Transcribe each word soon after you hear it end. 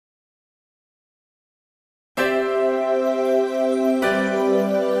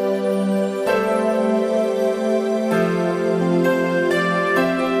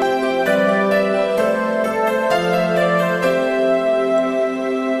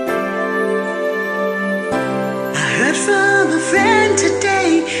heard from a friend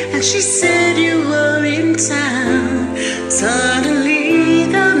today, and she said you were in town. Suddenly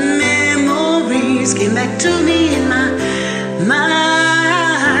the memories came back to me in my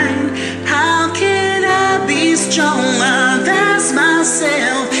mind. How can I be stronger? That's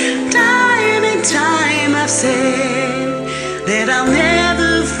myself. Time and time I've said that I'll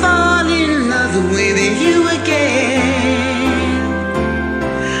never fall in love with you again.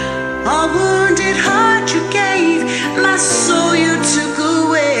 A wounded heart you gave, my soul you took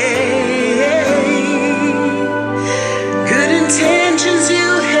away. Good intentions you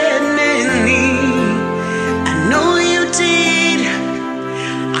had many, I know you did.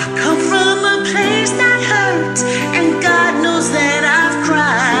 I come from a place that hurts, and God knows that I've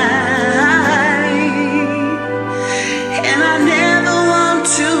cried. And I never want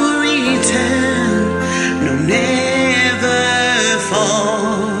to return, no, never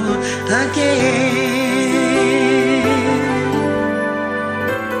fall again.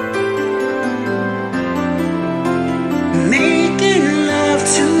 Making love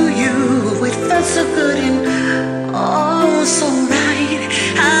to you, it felt so good and oh so right.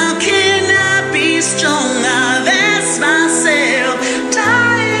 How can I be stronger? That's myself.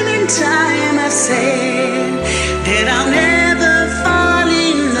 Time and time I've said that I'll never fall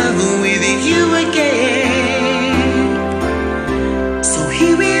in love with you again. So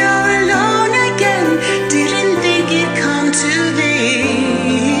here we are alone again. Didn't think it'd come to this,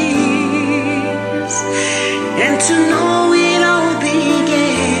 and to know it all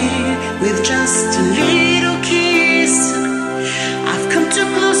began with just a little kiss. I've come too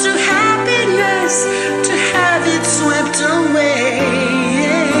close to happiness to have it swept away.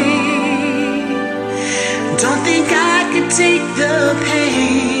 Don't think I could take the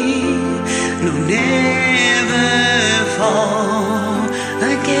pain, no, never fall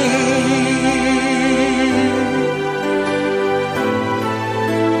again.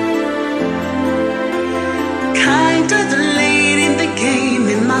 Kind of late in the game,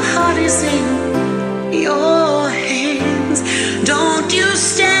 and my heart is in your hands. Don't you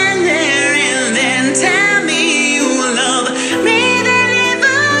stand there and then tell me you love me, then live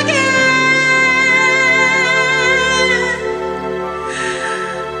again.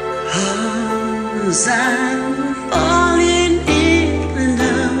 'Cause I'm falling in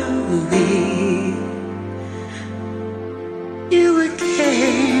love with you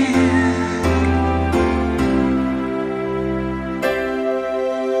again.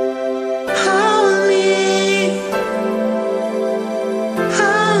 Hold me,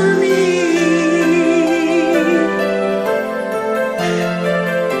 hold me.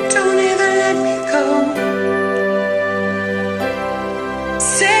 Don't ever let me go.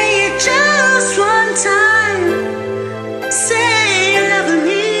 Say it just one time. Say you love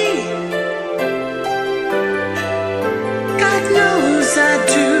me. God knows I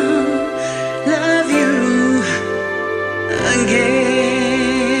do love you again.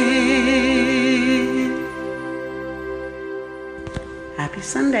 Happy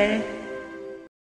Sunday.